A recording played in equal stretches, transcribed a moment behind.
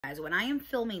Guys, when I am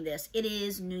filming this, it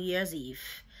is New Year's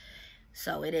Eve.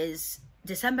 So it is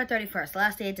December 31st,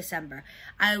 last day of December.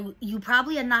 You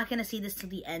probably are not going to see this till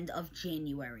the end of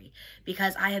January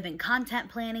because I have been content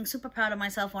planning, super proud of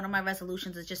myself. One of my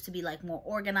resolutions is just to be like more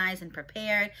organized and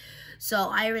prepared.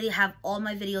 So I already have all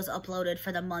my videos uploaded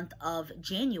for the month of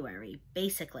January,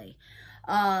 basically.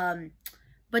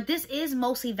 But this is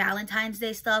mostly Valentine's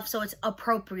Day stuff, so it's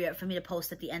appropriate for me to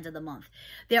post at the end of the month.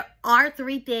 There are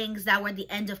 3 things that were the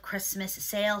end of Christmas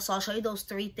sale, so I'll show you those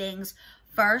 3 things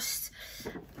first,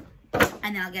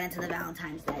 and then I'll get into the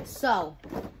Valentine's Day. So,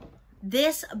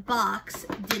 this box,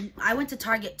 I went to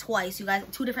Target twice. You guys,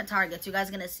 2 different Targets. You guys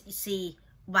are going to see,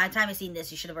 by the time you've seen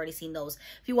this, you should have already seen those.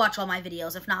 If you watch all my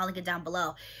videos, if not, I'll link it down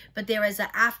below. But there is an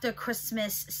After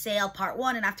Christmas Sale Part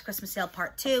 1 and After Christmas Sale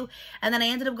Part 2. And then I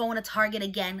ended up going to Target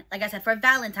again, like I said, for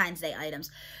Valentine's Day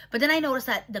items. But then I noticed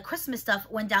that the Christmas stuff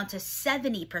went down to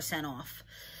 70% off.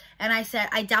 And I said,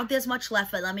 I doubt there's much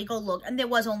left, but let me go look. And there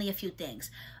was only a few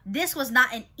things. This was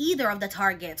not in either of the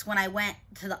Targets when I went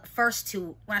to the first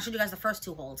 2, when I showed you guys the first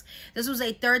 2 holds. This was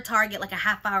a 3rd Target, like a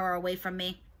half hour away from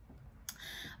me.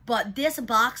 But this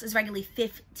box is regularly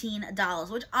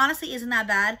 $15, which honestly isn't that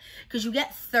bad because you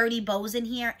get 30 bows in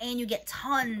here and you get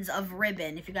tons of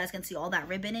ribbon. If you guys can see all that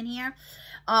ribbon in here.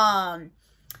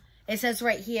 It says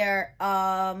right here,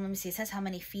 let me see, it says how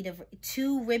many feet of,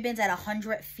 2 ribbons at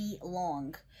 100 feet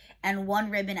long. And 1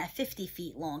 ribbon at 50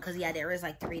 feet long. Because, yeah, there is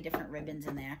like 3 different ribbons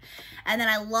in there. And then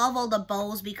I love all the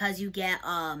bows because you get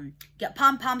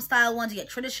pom-pom style ones. You get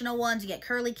traditional ones. You get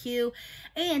curly Q.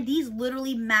 And these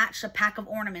literally match the pack of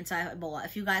ornaments I bought.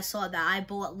 If you guys saw that, I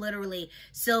bought literally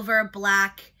silver,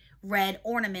 black, red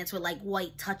ornaments with like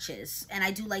white touches. And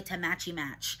I do like to matchy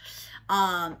match.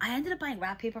 I ended up buying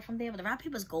wrap paper from there. But the wrap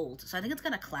paper is gold. So I think it's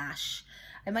going to clash.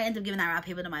 I might end up giving that wrap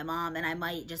paper to my mom, and I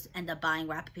might just end up buying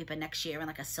wrap paper next year in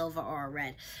like a silver or a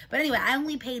red. But anyway, I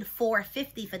only paid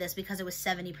 $4.50 for this because it was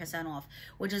 70% off,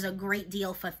 which is a great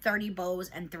deal for 30 bows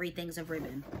and 3 things of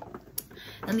ribbon.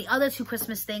 And the other 2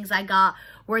 Christmas things I got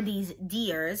were these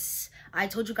deers. I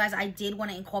told you guys I did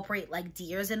want to incorporate like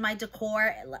deers in my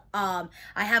decor. I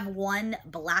have one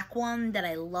black one that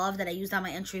I love that I used on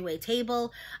my entryway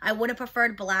table. I would have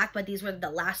preferred black, but these were the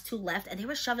last 2 left, and they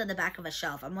were shoved in the back of a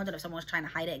shelf. I'm wondering if someone was trying to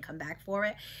hide it and come back for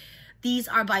it. These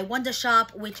are by Wonder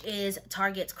Shop, which is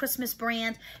Target's Christmas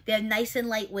brand. They're nice and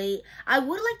lightweight. I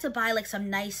would like to buy like some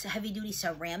nice heavy-duty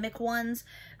ceramic ones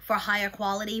for higher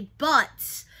quality,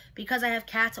 but because I have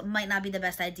cats, it might not be the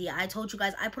best idea. I told you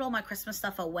guys, I put all my Christmas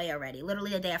stuff away already,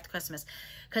 literally the day after Christmas,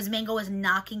 because Mango is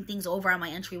knocking things over on my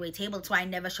entryway table. That's why I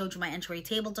never showed you my entryway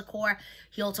table decor.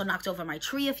 He also knocked over my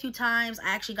tree a few times.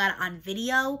 I actually got it on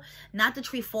video, not the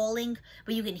tree falling,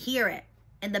 but you can hear it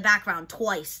in the background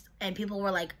twice. And people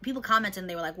commented and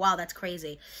they were like, wow, that's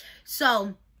crazy.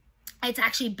 So it's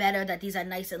actually better that these are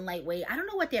nice and lightweight. I don't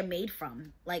know what they're made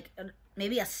from. Like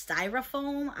maybe a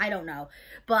styrofoam? I don't know.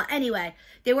 But anyway,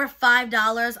 they were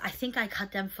 $5. I think I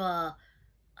cut them for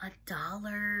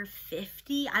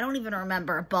 $1.50. I don't even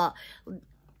remember, but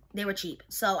they were cheap.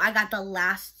 So I got the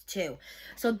last 2.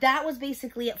 So that was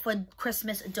basically it for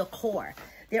Christmas decor.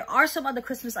 There are some other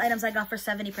Christmas items I got for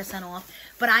 70% off,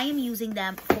 but I am using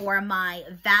them for my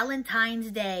Valentine's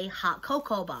Day hot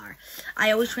cocoa bar.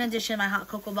 I always transition my hot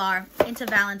cocoa bar into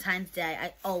Valentine's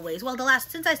Day.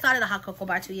 Since I started a hot cocoa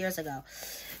bar 2 years ago.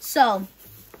 So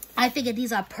I figured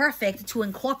these are perfect to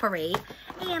incorporate,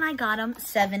 and I got them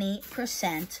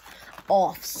 70%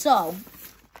 off. So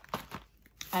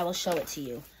I will show it to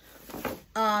you.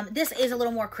 This is a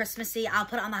little more Christmassy. I'll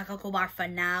put it on the hot cocoa bar for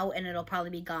now, and it'll probably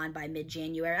be gone by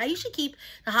mid-January. I usually keep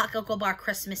the hot cocoa bar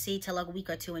Christmassy till like a week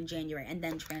or 2 in January, and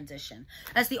then transition.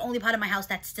 That's the only part of my house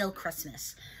that's still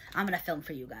Christmas. I'm gonna film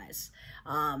for you guys.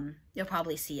 You'll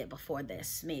probably see it before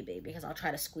this, maybe, because I'll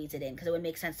try to squeeze it in, because it would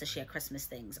make sense to share Christmas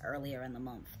things earlier in the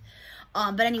month.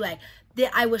 But anyway,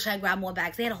 I wish I grabbed more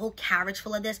bags. They had a whole carriage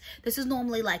full of this. This is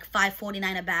normally like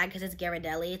 $5.49 a bag because it's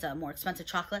Ghirardelli. It's a more expensive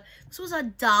chocolate. This was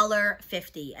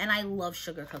 $1.50, and I love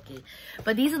sugar cookie.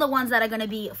 But these are the ones that are going to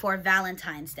be for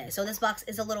Valentine's Day. So this box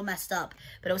is a little messed up,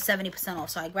 but it was 70%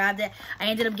 off, so I grabbed it. I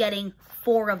ended up getting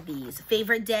 4 of these.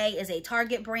 Favorite Day is a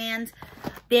Target brand.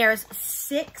 There's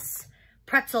 6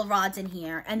 pretzel rods in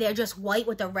here, and they're just white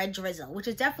with a red drizzle, which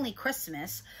is definitely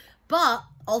Christmas, but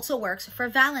also works for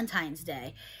Valentine's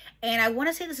Day. And I want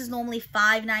to say this is normally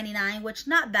 $5.99, which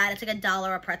not bad. It's like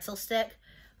 $1 a pretzel stick.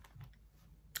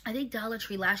 I think Dollar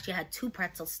Tree last year had 2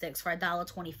 pretzel sticks for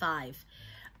 $1.25.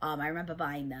 I remember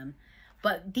buying them.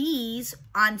 But these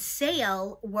on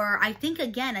sale were, I think,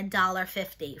 again,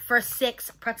 $1.50 for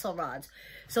 6 pretzel rods.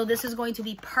 So this is going to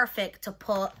be perfect to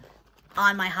put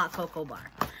on my hot cocoa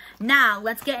bar. Now,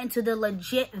 let's get into the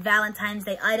legit Valentine's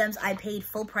Day items. I paid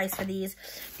full price for these.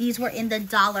 These were in the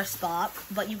dollar spot,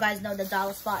 but you guys know the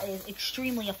dollar spot is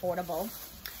extremely affordable.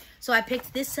 So I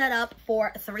picked this set up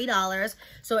for $3.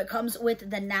 So it comes with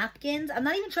the napkins. I'm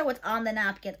not even sure what's on the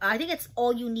napkin. I think it's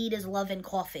all you need is love and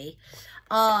coffee.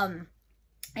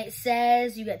 It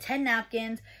says you get 10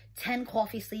 napkins, 10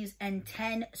 coffee sleeves, and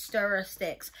 10 stirrer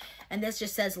sticks. And this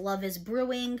just says love is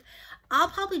brewing. I'll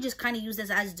probably just kind of use this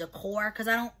as decor because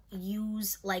I don't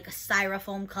use like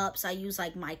styrofoam cups. I use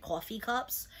like my coffee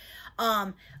cups.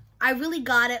 I really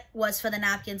got it was for the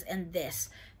napkins and this.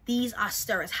 These are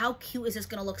stirrers. How cute is this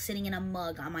going to look sitting in a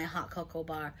mug on my hot cocoa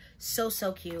bar? So,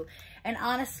 so cute. And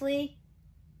honestly,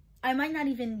 I might not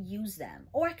even use them.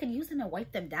 Or I could use them and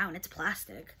wipe them down. It's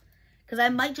plastic. Because I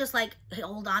might just like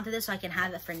hold on to this so I can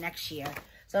have it for next year.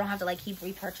 So I don't have to like keep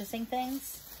repurchasing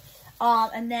things.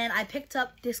 And then I picked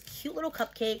up this cute little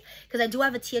cupcake because I do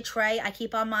have a tia tray I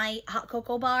keep on my hot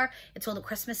cocoa bar. It's all the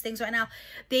Christmas things right now.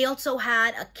 They also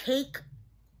had a cake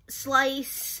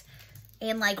slice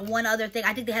and like one other thing.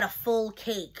 I think they had a full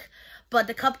cake. But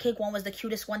the cupcake one was the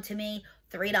cutest one to me.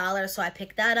 $3. So I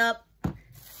picked that up.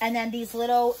 And then these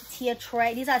little tia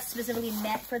tray. These are specifically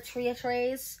meant for tia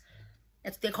trays.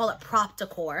 They call it prop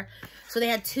decor. So they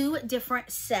had 2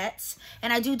 different sets.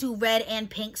 And I do red and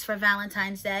pinks for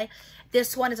Valentine's Day.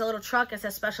 This one is a little truck. It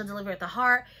says special delivery at the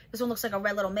heart. This one looks like a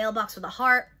red little mailbox with a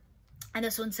heart. And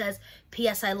this one says,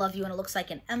 P.S. I love you. And it looks like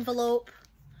an envelope.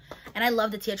 And I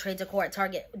love the tia tray decor at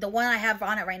Target. The one I have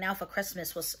on it right now for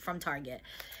Christmas was from Target.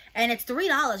 And it's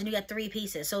 $3 and you get 3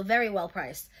 pieces. So very well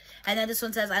priced. And then this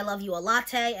one says, I love you a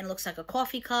latte. And it looks like a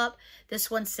coffee cup.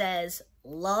 This one says,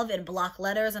 love in block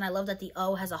letters. And I love that the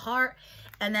O has a heart.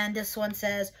 And then this one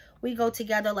says, we go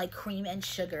together like cream and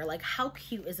sugar. Like, how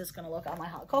cute is this going to look on my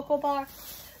hot cocoa bar?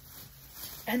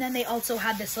 And then they also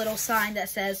have this little sign that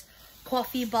says,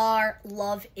 coffee bar,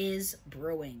 love is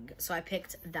brewing. So I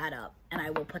picked that up. And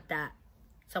I will put that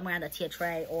somewhere on the tia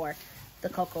tray or the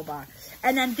cocoa bar.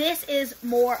 And then this is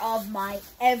more of my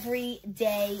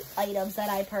everyday items that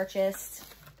I purchased.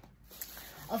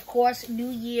 Of course, new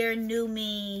year, new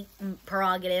me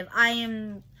prerogative.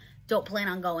 Don't plan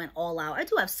on going all out. I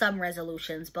do have some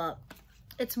resolutions, but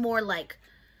it's more like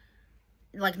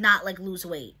not like lose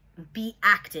weight. Be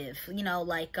active, you know,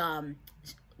 like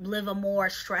live a more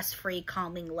stress-free,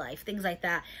 calming life. Things like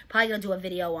that. Probably going to do a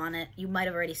video on it. You might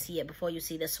have already seen it before you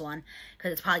see this one.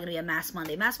 Because it's probably going to be a Mass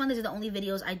Monday. Mass Mondays are the only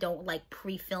videos I don't like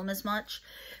pre-film as much.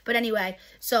 But anyway,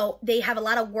 so they have a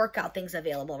lot of workout things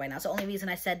available right now. So the only reason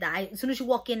I said that. As soon as you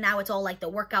walk in now, it's all like the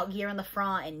workout gear in the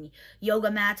front. And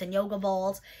yoga mats and yoga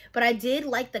balls. But I did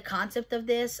like the concept of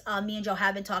this. Me and Joe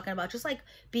have been talking about just like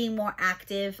being more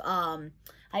active.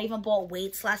 I even bought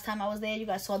weights last time I was there. You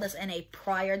guys saw this in a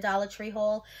prior Dollar Tree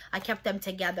haul. I kept them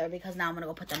together because now I'm going to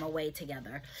go put them away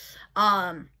together.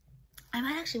 I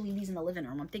might actually leave these in the living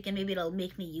room. I'm thinking maybe it'll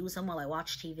make me use them while I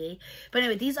watch TV. But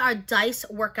anyway, these are dice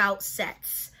workout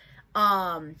sets.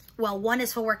 Well, one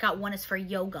is for workout, one is for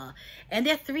yoga. And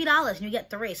they're $3 and you get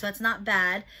 3. So that's not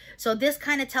bad. So this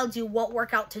kind of tells you what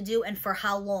workout to do and for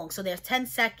how long. So there's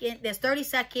 30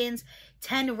 seconds,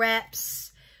 10 reps.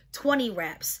 20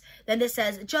 reps. Then this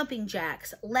says jumping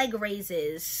jacks, leg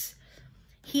raises,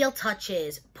 heel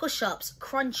touches, push-ups,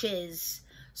 crunches,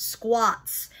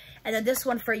 squats. And then this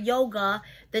one for yoga,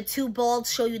 the 2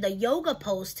 balls show you the yoga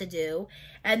pose to do.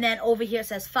 And then over here it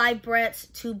says 5 breaths,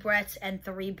 2 breaths, and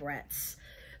 3 breaths.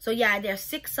 So yeah, they're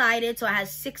 6-sided. So it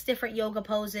has 6 different yoga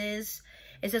poses.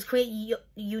 It says create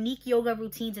unique yoga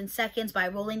routines in seconds by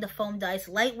rolling the foam dice.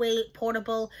 Lightweight,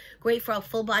 portable, great for a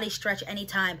full body stretch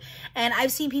anytime. And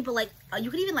I've seen people like, you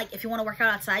can even like, if you want to work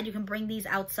out outside, you can bring these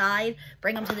outside,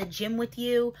 bring them to the gym with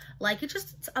you. Like it's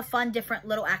just a fun, different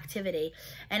little activity.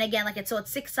 And again, like it's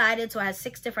 6-sided, so it has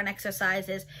 6 different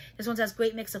exercises. This one says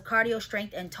great mix of cardio,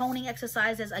 strength, and toning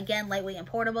exercises. Again, lightweight and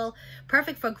portable.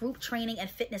 Perfect for group training and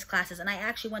fitness classes. And I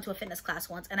actually went to a fitness class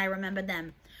once and I remember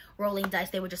them rolling dice.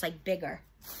 They were just like bigger.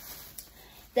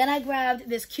 Then I grabbed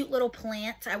this cute little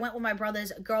plant. I went with my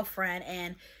brother's girlfriend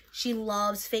and she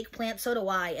loves fake plants. So do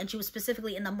I. And she was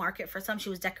specifically in the market for some. She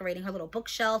was decorating her little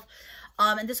bookshelf.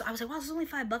 And this, I was like, wow, this is only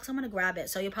 $5. I'm going to grab it.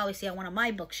 So you'll probably see on one of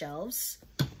my bookshelves.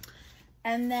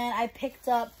 And then I picked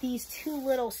up these 2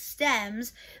 little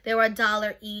stems. They were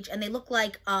 $1 each. And they look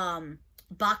like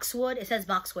boxwood. It says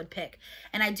boxwood pick.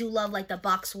 And I do love like the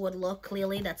boxwood look.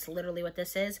 Clearly, that's literally what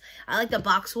this is. I like the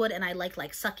boxwood and I like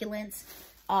succulents.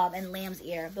 And lamb's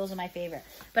ear. Those are my favorite.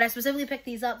 But I specifically picked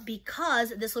these up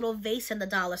because this little vase in the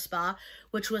dollar spa,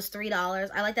 which was $3.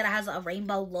 I like that it has a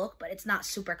rainbow look, but it's not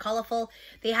super colorful.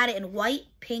 They had it in white,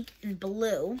 pink, and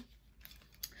blue.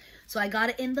 So I got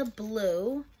it in the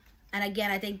blue. And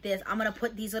again, I think this, I'm going to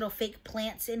put these little fake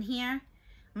plants in here.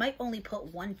 Might only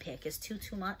put one pick. Is too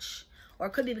much. Or it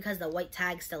could be because the white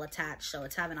tag's still attached, so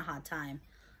it's having a hard time.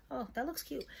 Oh, that looks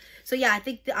cute. So yeah, I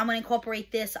think I'm going to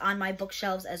incorporate this on my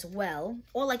bookshelves as well.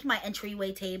 Or like my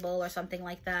entryway table or something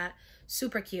like that.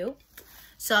 Super cute.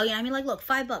 So, yeah, I mean, like, look,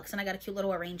 $5 and I got a cute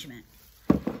little arrangement.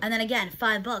 And then again,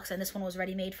 $5 and this one was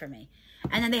ready made for me.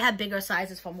 And then they have bigger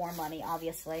sizes for more money,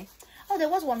 obviously. Oh, there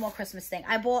was one more Christmas thing.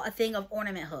 I bought a thing of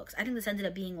ornament hooks. I think this ended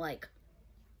up being like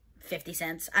 50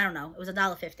 cents. I don't know. It was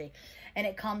 $1.50. And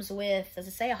it comes with, does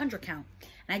it say 100 count?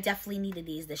 And I definitely needed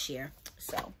these this year.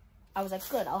 So I was like,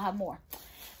 good, I'll have more.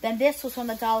 Then this was from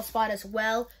the Dollar Spot as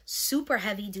well. Super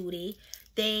heavy duty.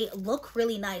 They look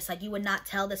really nice. Like, you would not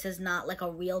tell this is not like a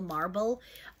real marble.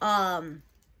 I'm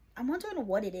wondering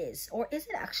what it is. Or is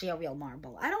it actually a real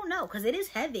marble? I don't know, because it is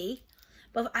heavy.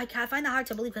 But I find that hard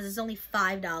to believe because it's only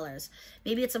 $5.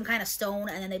 Maybe it's some kind of stone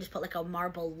and then they just put like a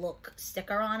marble look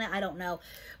sticker on it. I don't know.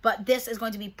 But this is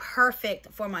going to be perfect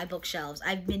for my bookshelves.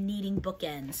 I've been needing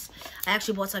bookends. I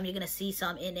actually bought some. You're going to see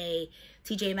some in a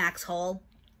TJ Maxx haul.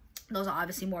 Those are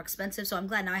obviously more expensive. So I'm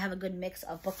glad now I have a good mix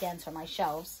of bookends for my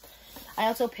shelves. I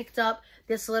also picked up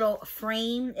this little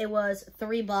frame. It was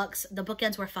 $3. The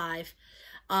bookends were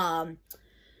 $5.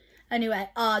 Anyway,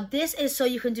 this is so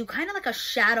you can do kind of like a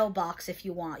shadow box if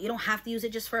you want. You don't have to use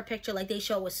it just for a picture like they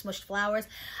show with smushed flowers.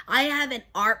 I have an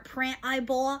art print I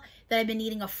bought that I've been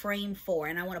needing a frame for,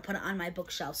 and I want to put it on my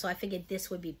bookshelf. So I figured this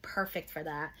would be perfect for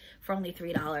that for only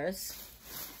 $3.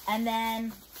 And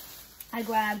then I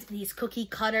grabbed these cookie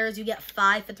cutters. You get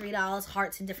 5 for $3,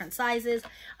 hearts in different sizes.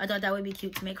 I thought that would be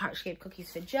cute to make heart-shaped cookies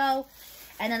for Joe.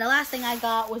 And then the last thing I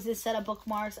got was this set of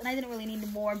bookmarks. And I didn't really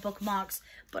need more bookmarks,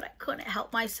 but I couldn't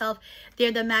help myself.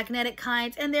 They're the magnetic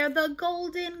kinds, and they're the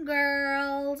Golden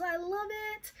Girls. I love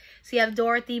it. So you have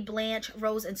Dorothy, Blanche,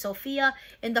 Rose, and Sophia.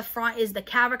 In the front is the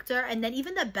character, and then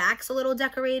even the back's a little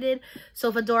decorated.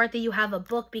 So for Dorothy, you have a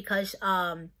book because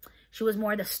she was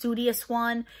more the studious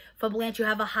one. For Blanche, you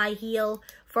have a high heel.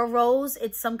 For Rose,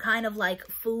 it's some kind of like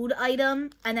food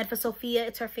item. And then for Sophia,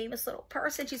 it's her famous little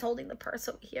purse. And she's holding the purse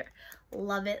over here.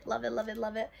 Love it, love it, love it,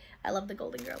 love it. I love the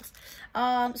Golden Girls.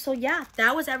 So yeah,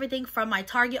 that was everything from my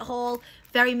Target haul.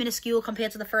 Very minuscule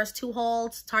compared to the first 2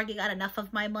 hauls. Target got enough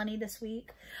of my money this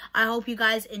week. I hope you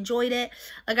guys enjoyed it.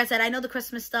 Like I said, I know the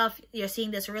Christmas stuff, you're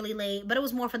seeing this really late, but it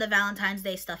was more for the Valentine's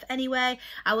Day stuff anyway.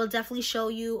 I will definitely show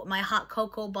you my hot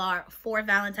cocoa bar for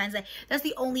Valentine's Day. That's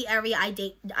the only area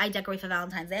I decorate for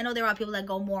Valentine's Day. I know there are people that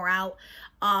go more out,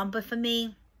 but for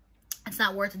me, it's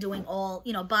not worth doing all,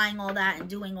 you know, buying all that and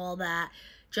doing all that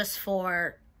just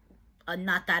for a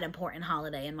not that important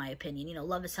holiday, in my opinion. You know,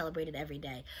 love is celebrated every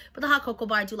day. But the hot cocoa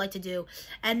bar I do like to do.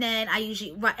 And then I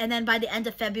usually, and then by the end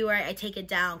of February, I take it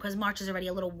down because March is already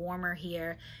a little warmer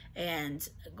here. And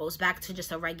it goes back to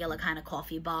just a regular kind of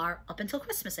coffee bar up until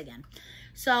Christmas again.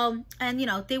 So, and you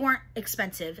know, they weren't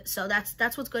expensive. So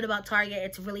that's what's good about Target.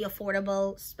 It's really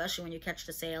affordable, especially when you catch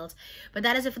the sales. But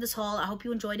that is it for this haul. I hope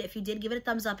you enjoyed it. If you did, give it a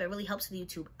thumbs up. It really helps the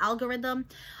YouTube algorithm.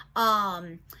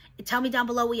 Tell me down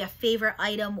below what your favorite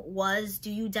item was. Do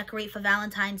you decorate for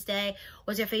Valentine's Day?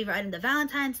 Was your favorite item the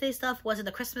Valentine's Day stuff? Was it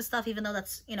the Christmas stuff, even though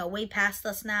that's, you know, way past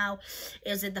us now?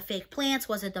 Is it the fake plants?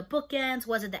 Was it the bookends?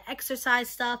 Was it the exercise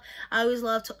stuff? I always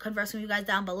love conversing with you guys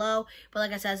down below. But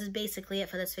like I said, this is basically it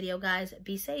for this video, guys.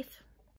 Be safe.